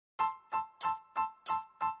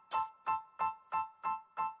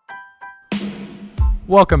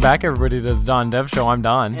Welcome back, everybody, to the Don Dev Show. I'm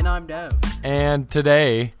Don. And I'm Dev. And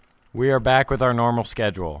today, we are back with our normal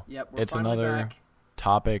schedule. Yep, we're It's finally another back.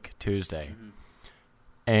 Topic Tuesday.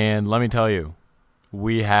 And let me tell you,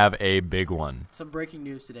 we have a big one. Some breaking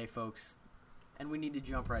news today, folks. And we need to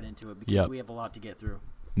jump right into it because we have a lot to get through.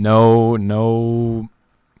 No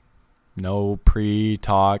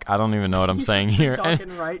pre-talk. I don't even know what I'm saying here.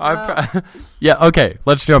 Talking right now. Yeah, okay,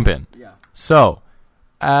 let's jump in. Yeah. So,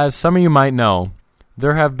 as some of you might know,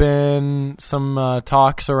 there have been some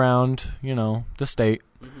talks around, the state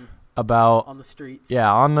about... On the streets.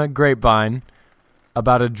 Yeah, on the grapevine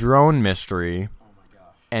about a drone mystery. Oh, my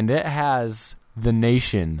gosh. And it has the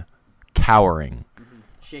nation cowering.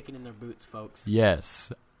 Shaking in their boots, folks.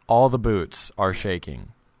 Yes, all the boots are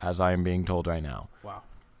shaking, as I am being told right now. Wow.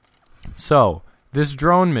 So, this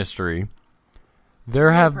drone mystery, You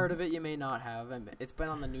may have heard of it, you may not have. It's been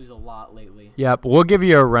on the news a lot lately. Yep, we'll give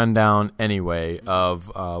you a rundown anyway of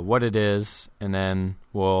what it is, and then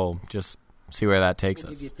we'll just see where that takes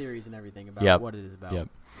We'll us. give you theories and everything about what it is about. Yep.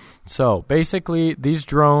 So, basically, these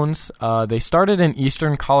drones, they started in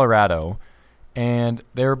eastern Colorado, and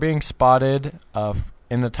they were being spotted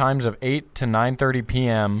in the times of 8 to 9:30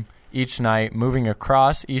 p.m. each night, moving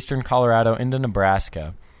across eastern Colorado into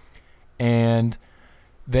Nebraska. And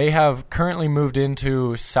they have currently moved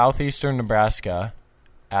into southeastern Nebraska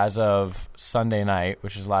as of Sunday night,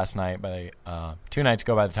 which is last night, 2 nights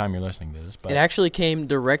ago by the time you're listening to this. But it actually came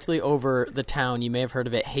directly over the town. You may have heard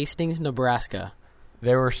of it, Hastings, Nebraska.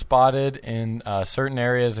 They were spotted in certain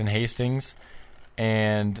areas in Hastings,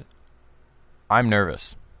 and I'm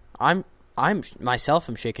nervous. I'm myself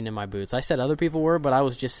am shaking in my boots. I said other people were, but I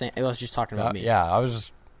was just saying. I was just talking about me. Yeah, I was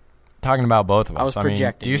just talking about both of us. I was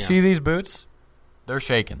projecting. Do you see these boots? They're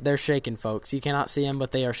shaking. They're shaking, folks. You cannot see them,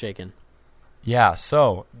 but they are shaking. Yeah,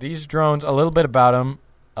 so these drones, a little bit about them.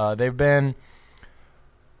 They've been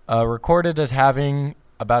recorded as having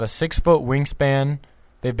about a 6-foot wingspan.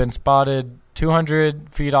 They've been spotted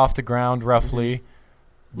 200 feet off the ground, roughly.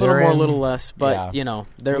 A little more, a little less, but, yeah.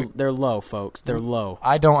 They're low, folks. They're low.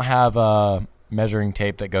 I don't have a measuring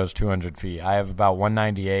tape that goes 200 feet. I have about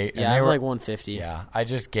 198. Yeah, I have like 150. Yeah, I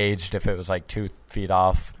just gauged if it was like 2 feet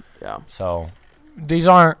off. Yeah. So these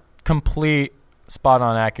aren't complete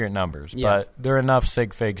spot-on accurate numbers, but they're enough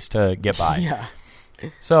sig figs to get by. Yeah.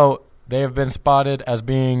 So they have been spotted as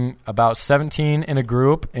being about 17 in a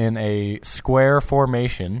group in a square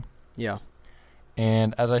formation. Yeah.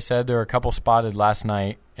 And as I said, there were a couple spotted last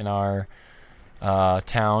night in our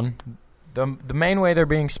town. The main way they're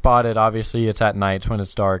being spotted, obviously it's at nights when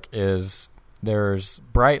it's dark, is there's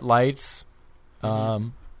bright lights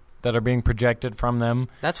that are being projected from them.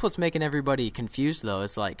 That's what's making everybody confused, though.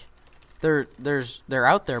 It's like they're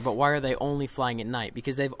out there, but why are they only flying at night?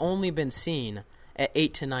 Because they've only been seen at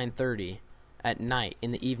 8 to 9:30 at night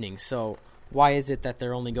in the evening. So why is it that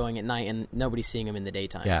they're only going at night and nobody's seeing them in the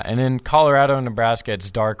daytime? Yeah, and in Colorado and Nebraska,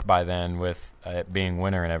 it's dark by then with it being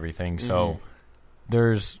winter and everything. So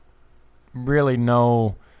there's really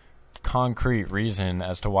no concrete reason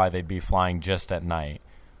as to why they'd be flying just at night.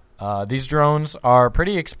 These drones are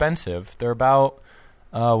pretty expensive. They're about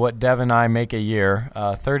what Dev and I make a year,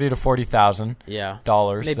 $30,000 to $40,000. Yeah,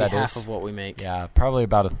 dollars. maybe that half is. of what we make. Yeah, probably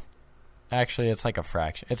about actually, it's like a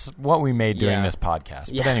fraction. It's what we made doing this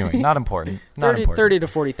podcast. But anyway, not important. Not 30 to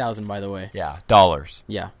 40,000, by the way. Yeah, dollars.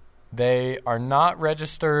 Yeah. They are not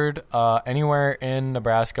registered anywhere in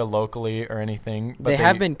Nebraska locally or anything. But they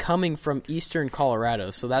have been coming from eastern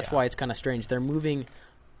Colorado, so that's why it's kind of strange. They're moving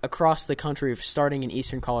across the country, starting in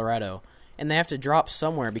eastern Colorado, and they have to drop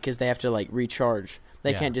somewhere because they have to recharge.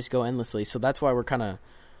 They can't just go endlessly, so that's why we're kind of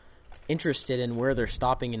interested in where they're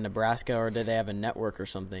stopping in Nebraska, or do they have a network or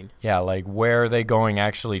something? Yeah, where are they going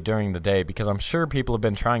actually during the day? Because I'm sure people have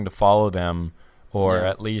been trying to follow them, or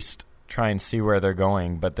at least try and see where they're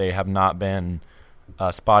going, but they have not been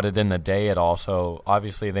spotted in the day at all. So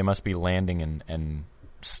obviously they must be landing and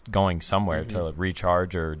going somewhere to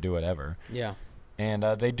recharge or do whatever. Yeah. And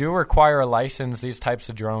they do require a license, these types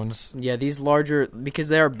of drones. Yeah, these larger, because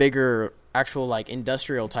they are bigger, actual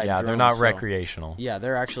industrial type drones. Yeah, they're not recreational. Yeah,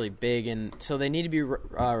 they're actually big, and so they need to be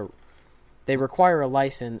they require a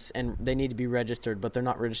license, and they need to be registered, but they're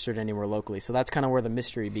not registered anywhere locally. So that's kind of where the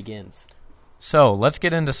mystery begins. So let's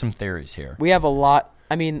get into some theories here. We have a lot.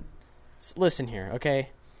 I mean, listen here, okay?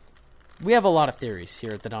 We have a lot of theories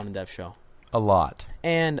here at the Don and Dev Show. A lot.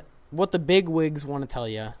 And what the big wigs want to tell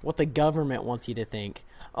you, what the government wants you to think.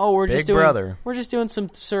 Oh, we're just doing some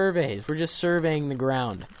surveys. We're just surveying the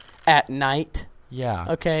ground at night. Yeah.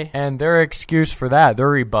 Okay. And their excuse for that, their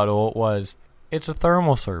rebuttal was, It's a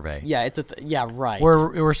thermal survey. Yeah, yeah, right.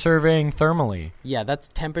 We're surveying thermally. Yeah, that's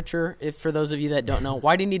temperature. If for those of you that don't know,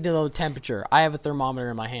 why do you need to know the temperature? I have a thermometer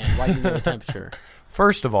in my hand. Why do you know the temperature?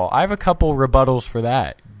 First of all, I have a couple rebuttals for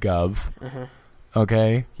that, Gov.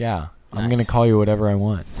 Okay? Yeah. Nice. I'm going to call you whatever I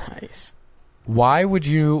want. Nice. What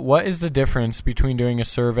is the difference between doing a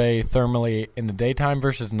survey thermally in the daytime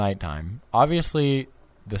versus nighttime? Obviously,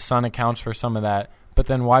 the sun accounts for some of that, but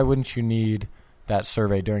then why wouldn't you need that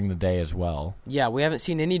survey during the day as well? Yeah, we haven't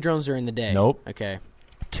seen any drones during the day. Nope. Okay.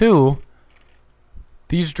 2,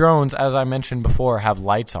 these drones, as I mentioned before, have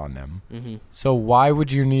lights on them. Mm-hmm. So why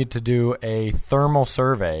would you need to do a thermal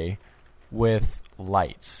survey with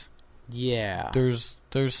lights? Yeah. There's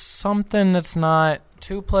something that's not...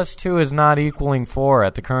 2 plus 2 is not equaling 4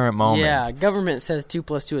 at the current moment. Yeah, government says 2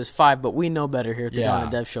 plus 2 is 5, but we know better here at the Dawn of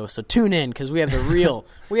Dev Show. So tune in because we have the real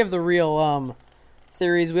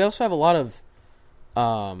theories. We also have a lot of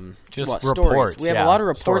reports. Stories. We have a lot of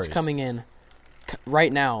reports stories coming in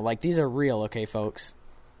right now. Like these are real, okay, folks.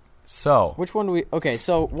 So which one do we? Okay,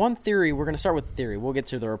 so one theory. We're going to start with the theory. We'll get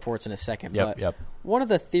to the reports in a second. Yep. One of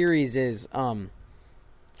the theories is,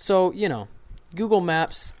 so Google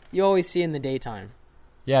Maps you always see in the daytime.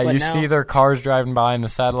 Yeah, but you see their cars driving by in the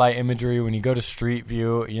satellite imagery. When you go to Street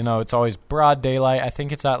View, it's always broad daylight. I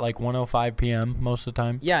think it's at like 1:05 p.m. most of the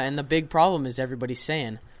time. Yeah, and the big problem is everybody's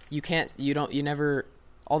saying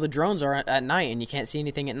all the drones are at night and you can't see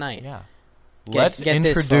anything at night. Yeah. Let's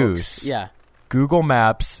introduce Google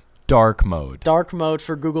Maps dark mode. Dark mode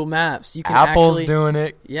for Google Maps. You can Apple's doing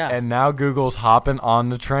it. Yeah. And now Google's hopping on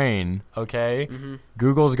the train, okay? Mm-hmm.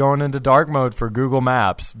 Google's going into dark mode for Google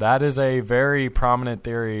Maps. That is a very prominent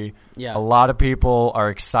theory. Yeah. A lot of people are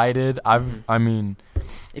excited. I mean...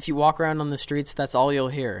 If you walk around on the streets, that's all you'll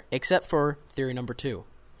hear, except for theory number 2.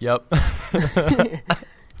 Yep.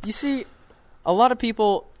 You see, a lot of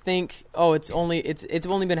people think, it's only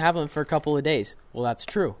been happening for a couple of days. Well, that's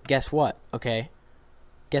true. Guess what? Okay.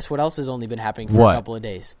 Guess what else has only been happening for a couple of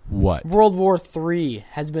days? What? World War III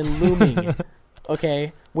has been looming,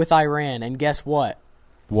 okay, with Iran. And guess what?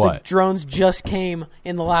 What? The drones just came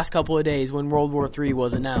in the last couple of days when World War III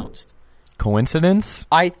was announced. Coincidence?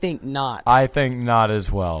 I think not. I think not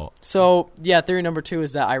as well. So, theory number 2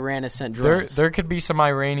 is that Iran has sent drones. There could be some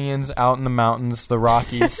Iranians out in the mountains, the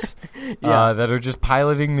Rockies, that are just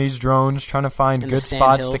piloting these drones, trying to find good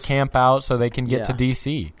spots to camp out so they can get to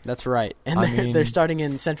D.C. That's right. And they're starting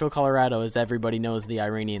in central Colorado, as everybody knows the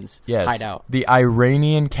Iranians hide out. The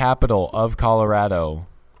Iranian capital of Colorado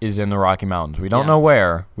is in the Rocky Mountains. We don't know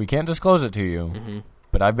where. We can't disclose it to you,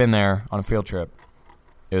 but I've been there on a field trip.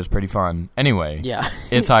 It was pretty fun. Anyway,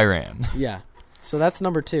 it's Iran. Yeah. So that's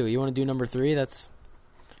number 2. You want to do number 3? I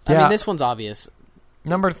mean, this one's obvious.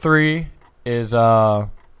 Number 3 is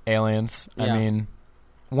aliens. I mean,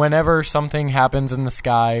 whenever something happens in the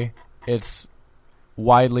sky, it's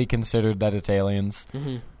widely considered that it's aliens.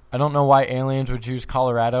 Mm-hmm. I don't know why aliens would choose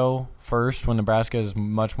Colorado first when Nebraska is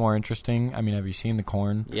much more interesting. I mean, have you seen the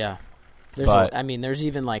corn? Yeah. There's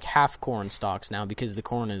even like half corn stalks now because the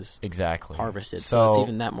corn is harvested. So it's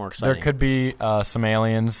even that more exciting. There could be some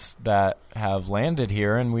aliens that have landed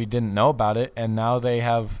here and we didn't know about it, and now they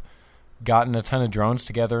have gotten a ton of drones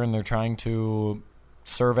together and they're trying to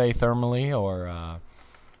survey thermally or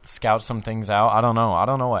scout some things out. I don't know. I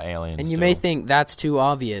don't know what aliens do. And you may think that's too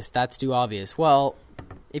obvious. Well,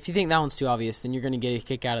 if you think that one's too obvious, then you're going to get a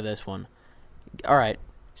kick out of this one. All right.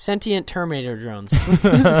 Sentient Terminator drones.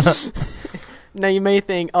 Now you may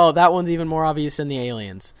think, that one's even more obvious than the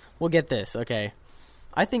aliens. Well, get this, okay.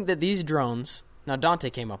 I think that these drones, now Dante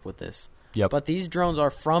came up with this, but these drones are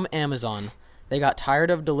from Amazon. They got tired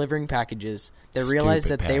of delivering packages. They realized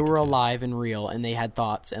that they were alive and real and they had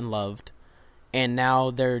thoughts and loved. And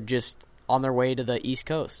now they're just on their way to the East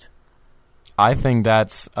Coast. I think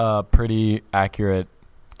that's a pretty accurate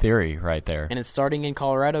theory right there. And it's starting in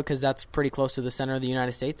Colorado because that's pretty close to the center of the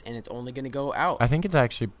United States, and it's only going to go out. I think it's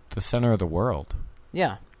actually the center of the world.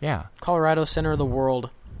 Yeah. Colorado, center of the world.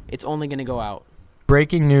 It's only going to go out.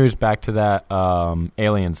 Breaking news back to that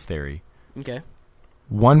aliens theory. Okay.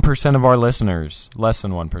 1% of our listeners, less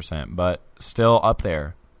than 1%, but still up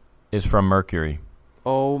there, is from Mercury.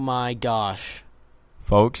 Oh my gosh.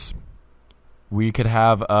 Folks, we could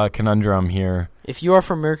have a conundrum here. If you are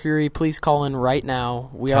from Mercury, please call in right now.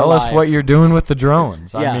 Tell us what you're doing with the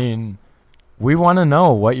drones. I mean, we want to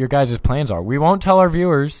know what your guys' plans are. We won't tell our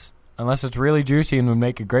viewers unless it's really juicy and would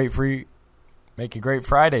make a great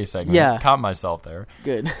Friday segment. Yeah. Caught myself there.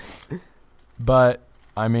 Good. But,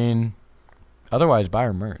 I mean, otherwise buy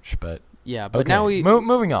our merch. But now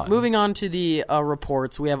moving on. Moving on to the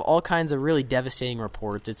reports. We have all kinds of really devastating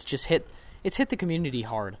reports. It's it's hit the community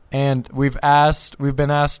hard. And we've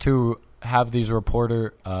been asked to have these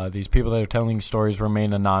these people that are telling stories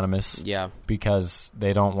remain anonymous. Yeah. Because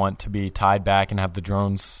they don't want to be tied back and have the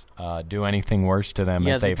drones do anything worse to them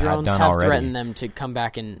as they've had done already. Yeah, the drones have threatened them to come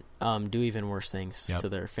back and do even worse things to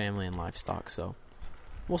their family and livestock. So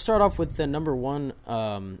we'll start off with the number one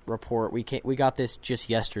report. We got this just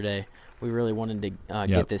yesterday. We really wanted to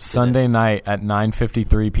get this Sunday night at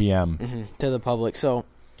 9:53 p.m. To the public. So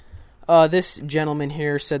this gentleman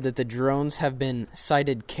here said that the drones have been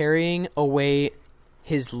sighted carrying away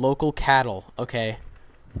his local cattle. Okay.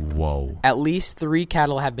 Whoa. At least 3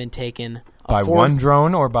 cattle have been taken. By one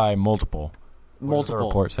drone or by multiple? Multiple. What does the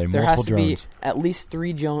report say? There multiple has to drones. be at least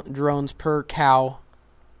 3 drones per cow,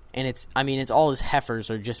 and it's all his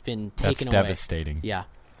heifers are just been taken away. That's devastating. Yeah.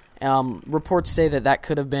 Reports say that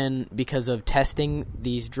could have been because of testing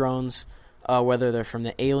these drones, whether they're from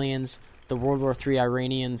the aliens, the World War III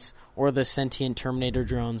Iranians, or the sentient Terminator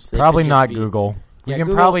drones. Probably not Google. We can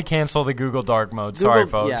Google, probably cancel the Google dark mode. Sorry,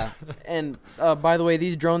 folks. Yeah. And by the way,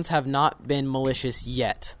 these drones have not been malicious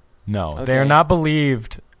yet. No, okay. They are not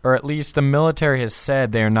believed, or at least the military has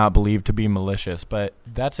said they are not believed to be malicious, but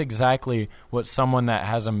that's exactly what someone that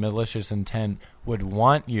has a malicious intent would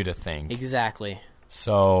want you to think. Exactly.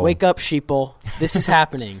 So wake up, sheeple. This is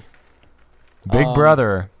happening. Big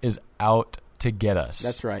Brother is out to get us.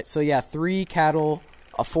 That's right. So, 3 cattle,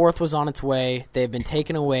 a 4th was on its way. They've been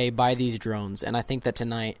taken away by these drones, and I think that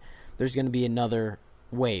tonight there's going to be another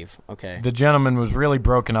wave, okay? The gentleman was really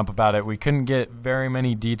broken up about it. We couldn't get very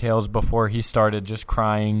many details before he started just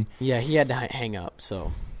crying. Yeah, he had to hang up,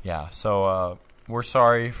 so. Yeah, so we're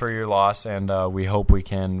sorry for your loss, and we hope we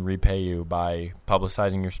can repay you by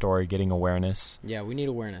publicizing your story, getting awareness. Yeah, we need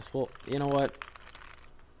awareness. Well, you know what?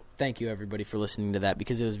 Thank you, everybody, for listening to that,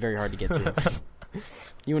 because it was very hard to get through.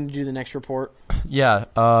 You want to do the next report? Yeah,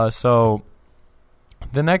 so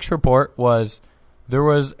the next report was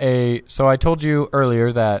so I told you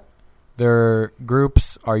earlier that their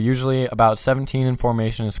groups are usually about 17 in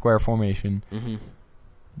formation, a square formation. Mm-hmm.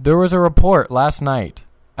 There was a report last night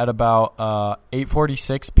at about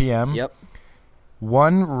 8:46 p.m. Yep.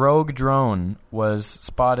 One rogue drone was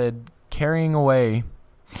spotted carrying away.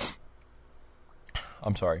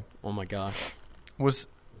 I'm sorry. Oh my gosh. It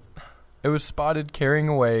was spotted carrying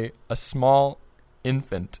away a small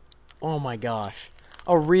infant. Oh my gosh.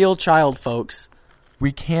 A real child, folks.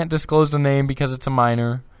 We can't disclose the name because it's a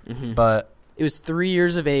minor, but it was 3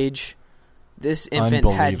 years of age. This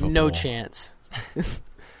infant had no chance.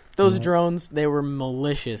 Those drones, they were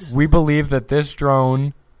malicious. We believe that this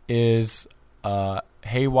drone is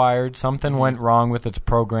haywired. Something went wrong with its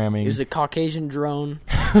programming. It was a Caucasian drone,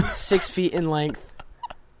 6 feet in length,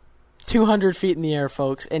 200 feet in the air,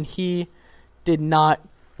 folks, and he did not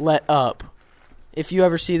let up. If you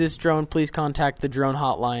ever see this drone, please contact the drone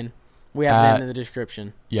hotline. We have that in the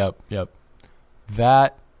description. Yep.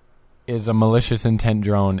 That is a malicious intent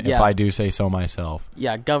drone, if I do say so myself.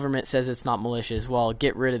 Yeah, government says it's not malicious. Well,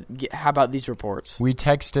 how about these reports? We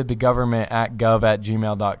texted the government at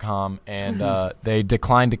gov@gmail.com, and they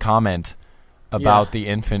declined to comment about the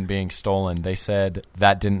infant being stolen. They said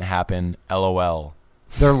that didn't happen, LOL.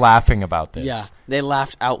 They're laughing about this. Yeah, they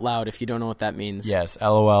laughed out loud, if you don't know what that means. Yes,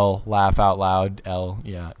 LOL, laugh out loud,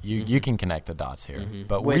 You can connect the dots here,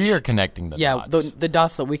 but we are connecting the dots. Yeah, the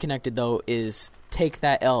dots that we connected, though, is take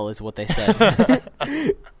that L, is what they said.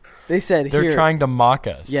 They said, they're trying to mock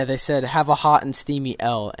us. Yeah, they said, have a hot and steamy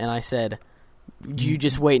L, and I said, you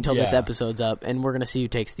just wait until this episode's up, and we're going to see who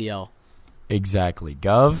takes the L. Exactly.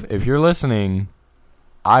 Gov, if you're listening,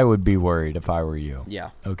 I would be worried if I were you. Yeah.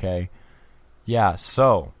 Okay? Yeah,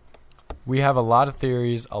 so we have a lot of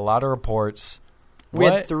theories, a lot of reports. We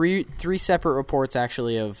had three separate reports,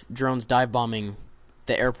 actually, of drones dive bombing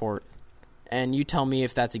the airport. And you tell me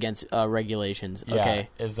if that's against regulations, okay?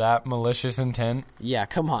 Is that malicious intent? Yeah,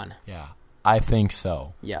 come on. Yeah, I think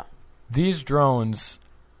so. Yeah. These drones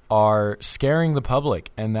are scaring the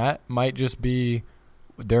public, and that might just be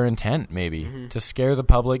their intent, maybe, to scare the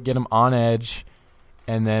public, get them on edge,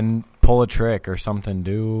 and then pull a trick or something,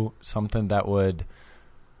 do something that would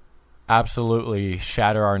absolutely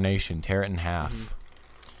shatter our nation, tear it in half.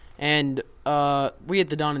 And we at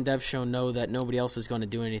the Don and Dev Show know that nobody else is going to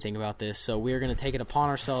do anything about this, so we are going to take it upon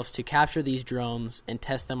ourselves to capture these drones and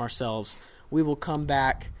test them ourselves. We will come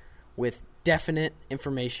back with definite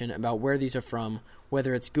information about where these are from,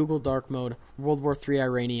 whether it's Google Dark Mode, World War III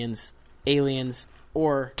Iranians, aliens,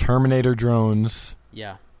 or Terminator drones.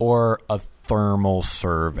 Yeah. or a thermal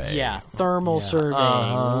survey. Yeah, thermal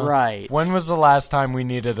surveying, right. When was the last time we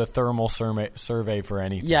needed a thermal survey for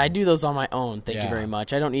anything? Yeah, I do those on my own, thank you very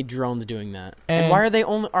much. I don't need drones doing that. And why are they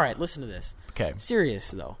only... All right, listen to this. Okay. Serious,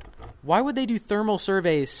 though. Why would they do thermal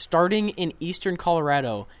surveys starting in eastern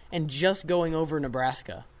Colorado and just going over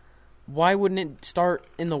Nebraska? Why wouldn't it start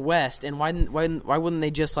in the west, and why wouldn't they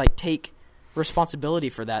just, like, take responsibility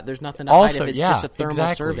for that? There's nothing to hide if it's just a thermal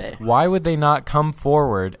survey. Why would they not come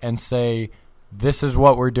forward and say, this is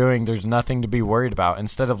what we're doing, there's nothing to be worried about,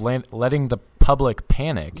 instead of letting the public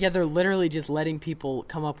panic? Yeah, they're literally just letting people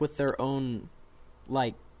come up with their own,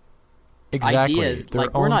 like, ideas.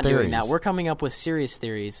 Like, we're not doing that. We're coming up with serious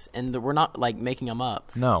theories, and we're not, like, making them up.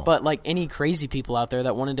 No. But, like, any crazy people out there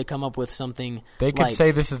that wanted to come up with something, they could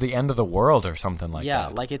say this is the end of the world or something like that. Yeah,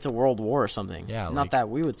 like it's a world war or something. Yeah, not that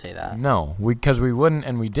we would say that. No, because we wouldn't,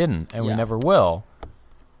 and we didn't, and we never will.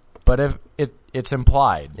 But if it's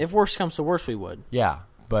implied. If worse comes to worse, we would. Yeah,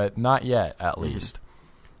 but not yet, at least.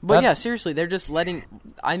 But yeah, seriously, they're just letting...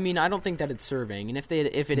 I mean, I don't think that it's surveying. And if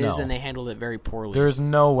it is, then they handled it very poorly. There's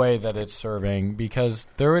no way that it's surveying, because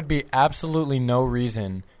there would be absolutely no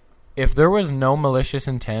reason... If there was no malicious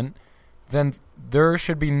intent, then there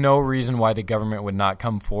should be no reason why the government would not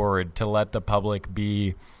come forward to let the public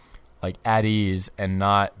be, like, at ease and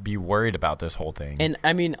not be worried about this whole thing. And,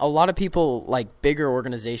 I mean, a lot of people, like, bigger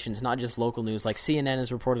organizations, not just local news, like CNN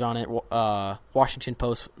has reported on it, Washington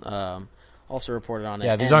Post... also reported on it.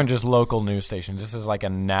 Yeah, these aren't just local news stations. This is like a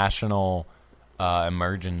national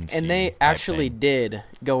emergency. And they actually did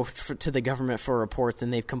go to the government for reports,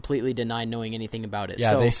 and they've completely denied knowing anything about it. Yeah,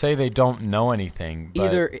 so they say they don't know anything. But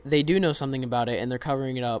either they do know something about it, and they're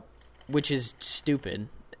covering it up, which is stupid.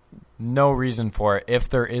 No reason for it if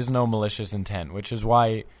there is no malicious intent, which is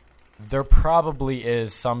why there probably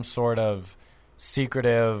is some sort of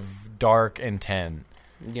secretive, dark intent.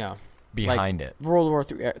 Yeah. Behind it. World War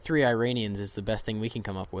III Iranians is the best thing we can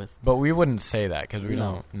come up with. But we wouldn't say that because we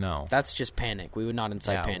don't know. That's just panic. We would not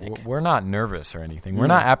incite panic. We're not nervous or anything. We're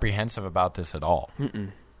not apprehensive about this at all.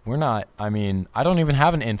 We're not. I mean, I don't even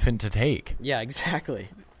have an infant to take. Yeah, exactly.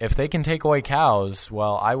 If they can take away cows,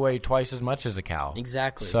 well, I weigh twice as much as a cow.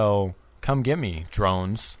 Exactly. So come get me,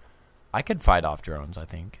 drones. I could fight off drones, I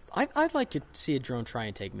think. I'd like to see a drone try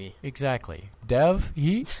and take me. Exactly. Dev,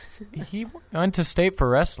 he went to state for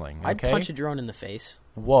wrestling. Okay? I'd punch a drone in the face.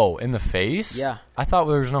 Whoa, in the face? Yeah. I thought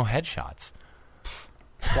there was no headshots.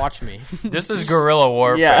 Watch me. This is guerrilla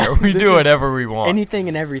warfare. Yeah, we do whatever we want. Anything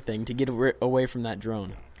and everything to get away from that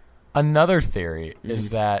drone. Another theory is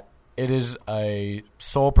that it is a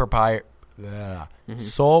sole proprietor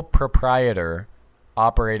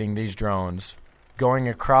operating these drones, going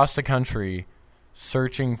across the country,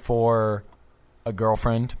 searching for a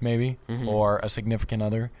girlfriend, maybe, or a significant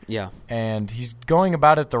other. Yeah. And he's going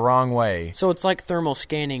about it the wrong way. So it's like thermal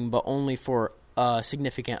scanning, but only for a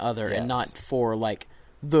significant other and not for, like,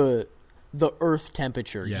 the Earth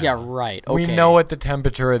temperature. Yeah, right. Okay. We know what the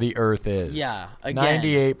temperature of the Earth is. Yeah, again.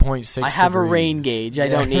 98.6 I have a rain gauge. I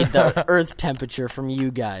don't need the Earth temperature from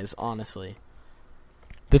you guys, honestly.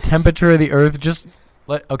 The temperature of the Earth, just...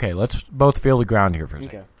 let's both feel the ground here for a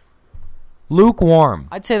second. Okay. Lukewarm.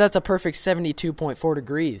 I'd say that's a perfect 72.4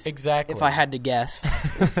 degrees. Exactly. If I had to guess.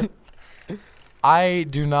 I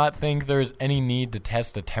do not think there's any need to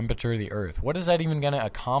test the temperature of the Earth. What is that even going to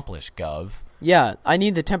accomplish, Gov? Yeah, I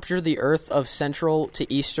need the temperature of the Earth of central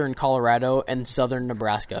to eastern Colorado and southern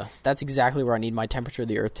Nebraska. That's exactly where I need my temperature of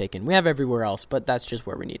the Earth taken. We have everywhere else, but that's just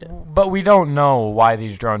where we need it. But we don't know why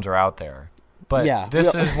these drones are out there. But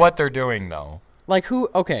this is what they're doing, though. Like who?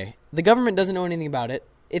 Okay, the government doesn't know anything about it.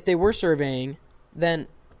 If they were surveying, then...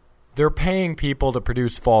 They're paying people to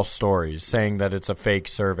produce false stories, saying that it's a fake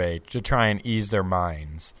survey to try and ease their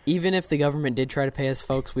minds. Even if the government did try to pay us,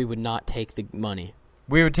 folks, we would not take the money.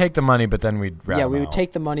 We would take the money, but then we'd rat them we out. would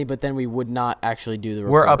take the money, but then we would not actually do the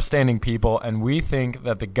report. We're upstanding people, and we think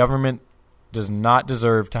that the government does not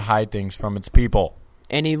deserve to hide things from its people.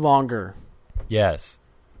 Any longer. Yes.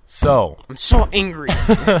 So... I'm so angry.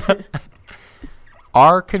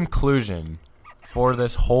 Our conclusion for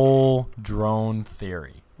this whole drone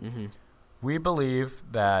theory. We believe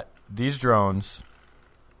that these drones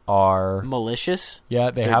are... malicious? Yeah,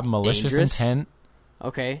 they have malicious intent.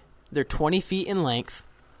 Okay. They're 20 feet in length.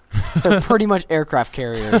 They're pretty much aircraft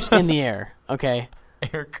carriers in the air, okay?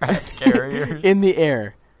 Aircraft carriers? In the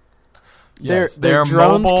air. Yes, they're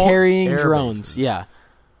drones carrying drones. Bases. Yeah.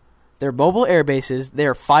 They're mobile air bases.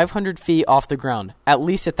 They're 500 feet off the ground. At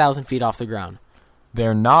least 1,000 feet off the ground.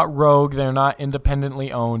 They're not rogue. They're not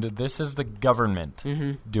independently owned. This is the government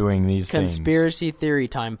doing these things. Conspiracy theory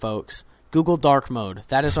time, folks. Google dark mode.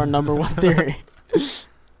 That is our number one theory.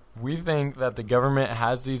 We think that the government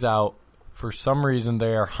has these out for some reason.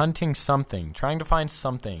 They are hunting something, trying to find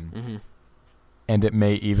something, and it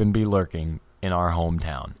may even be lurking in our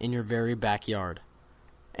hometown. In your very backyard.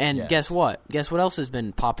 And Yes. guess what? Guess what else has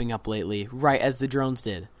been popping up lately, right as the drones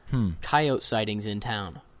did? Coyote sightings in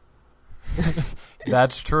town.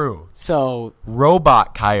 That's true. So,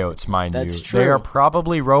 Robot coyotes, mind That's you. true. They are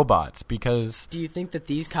probably robots because do you think that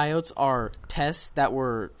these coyotes are tests that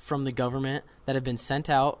were from the government that have been sent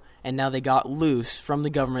out, and now they got loose from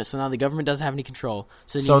the government, so now the government doesn't have any control.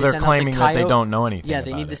 So they need to they're send out claiming the that they coyote- don't know anything Yeah,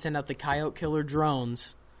 they about need to it. send out the coyote killer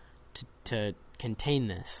drones to contain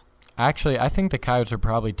this. Actually, I think the coyotes are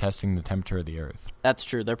probably testing the temperature of the earth. That's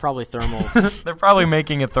true. They're probably thermal. They're probably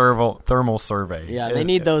making a thermal survey. Yeah, they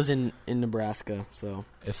need those in Nebraska. So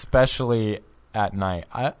Especially at night.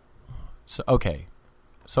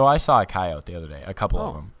 So I saw a coyote the other day. A couple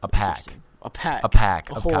of them. A pack. Interesting. A pack. A pack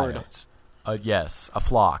A of horde. coyotes. Yes, a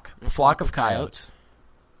flock. A flock of coyotes. coyotes.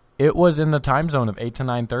 It was in the time zone of 8 to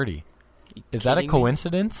 9:30. Is that a kidding me?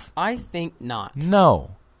 coincidence? I think not.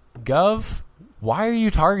 No. Gov, why are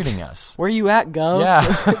you targeting us? Where you at, Gov?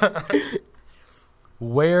 Yeah.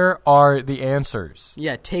 Where are the answers?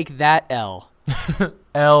 Yeah, take that L.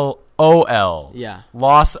 LOL. Yeah.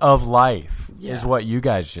 Loss of life Yeah. is what you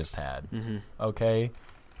guys just had. Okay?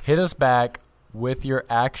 Hit us back with your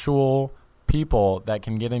actual people that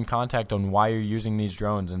can get in contact on why you're using these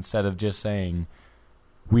drones instead of just saying,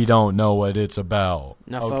 we don't know what it's about.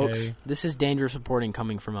 Now, okay? folks, this is dangerous reporting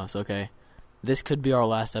coming from us, okay? This could be our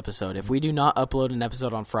last episode. If we do not upload an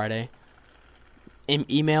episode on Friday,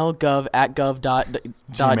 email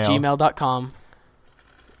gov@gov.gmail.com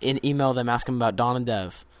and email them, ask them about Don and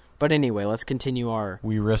Dev. But anyway, let's continue our...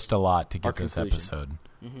 We risked a lot to Our get this conclusion.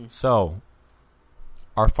 episode. So,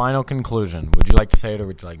 our final conclusion. Would you like to say it or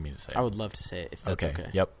would you like me to say it? I would love to say it, if that's okay.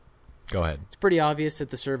 Yep. Go ahead. It's pretty obvious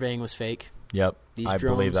that the surveying was fake. Yep. These I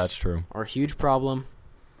drones believe that's true. are a huge problem.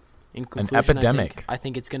 In conclusion, epidemic. I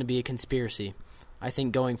think it's going to be a conspiracy. I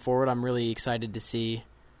think going forward, I'm really excited to see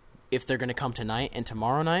if they're going to come tonight and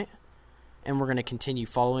tomorrow night, and we're going to continue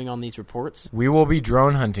following on these reports. We will be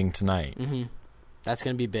drone hunting tonight. That's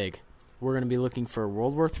going to be big. We're going to be looking for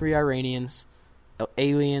World War III Iranians,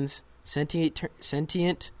 aliens,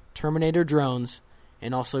 sentient Terminator drones,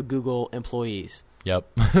 and also Google employees. Yep.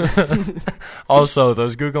 Also,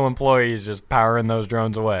 those Google employees just powering those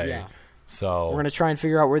drones away. Yeah. So We're going to try and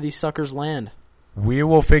figure out where these suckers land. we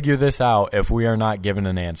will figure this out if we are not given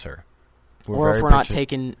an answer. Or if very we're not perti-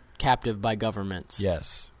 taken captive by governments.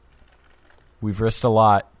 Yes. We've risked a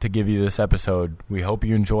lot to give you this episode. We hope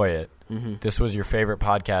you enjoy it. This was your favorite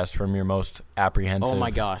podcast from your most apprehensive. Oh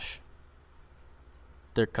my gosh.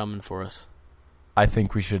 They're coming for us. I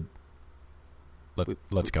think we should.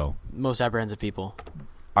 Let's go. Most apprehensive people.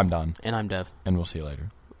 I'm done, And I'm Dev. and we'll see you later.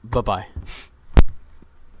 Bye-bye.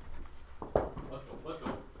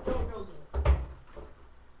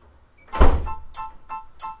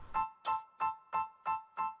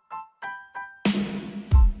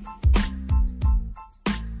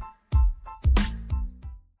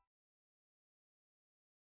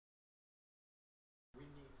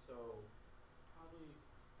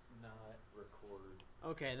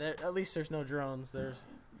 Okay, at least there's no drones. There's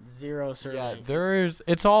zero surveying. Yeah,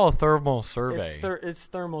 it's all a thermal survey. It's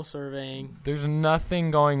thermal surveying. There's nothing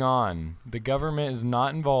going on. The government is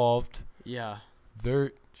not involved. Yeah.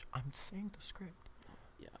 I'm saying the script.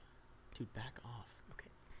 Yeah. Dude, back off.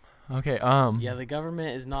 Okay. Yeah, the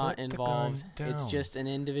government is not Put the involved. guns It's down. just an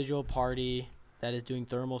individual party that is doing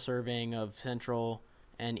thermal surveying of central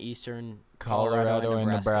and eastern Colorado and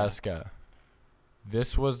Nebraska. Nebraska.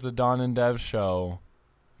 This was the Don and Dev Show,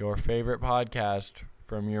 your favorite podcast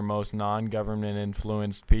from your most non-government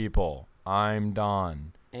influenced people. I'm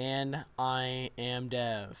Don. And I am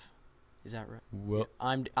Dev. Is that right? Well,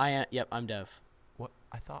 I'm Dev. what?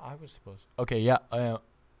 I thought I was supposed. Okay, yeah.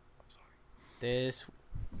 This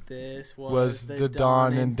Was the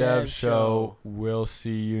Don and Dev Show. We'll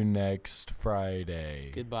see you next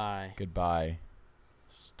Friday. Goodbye. Goodbye.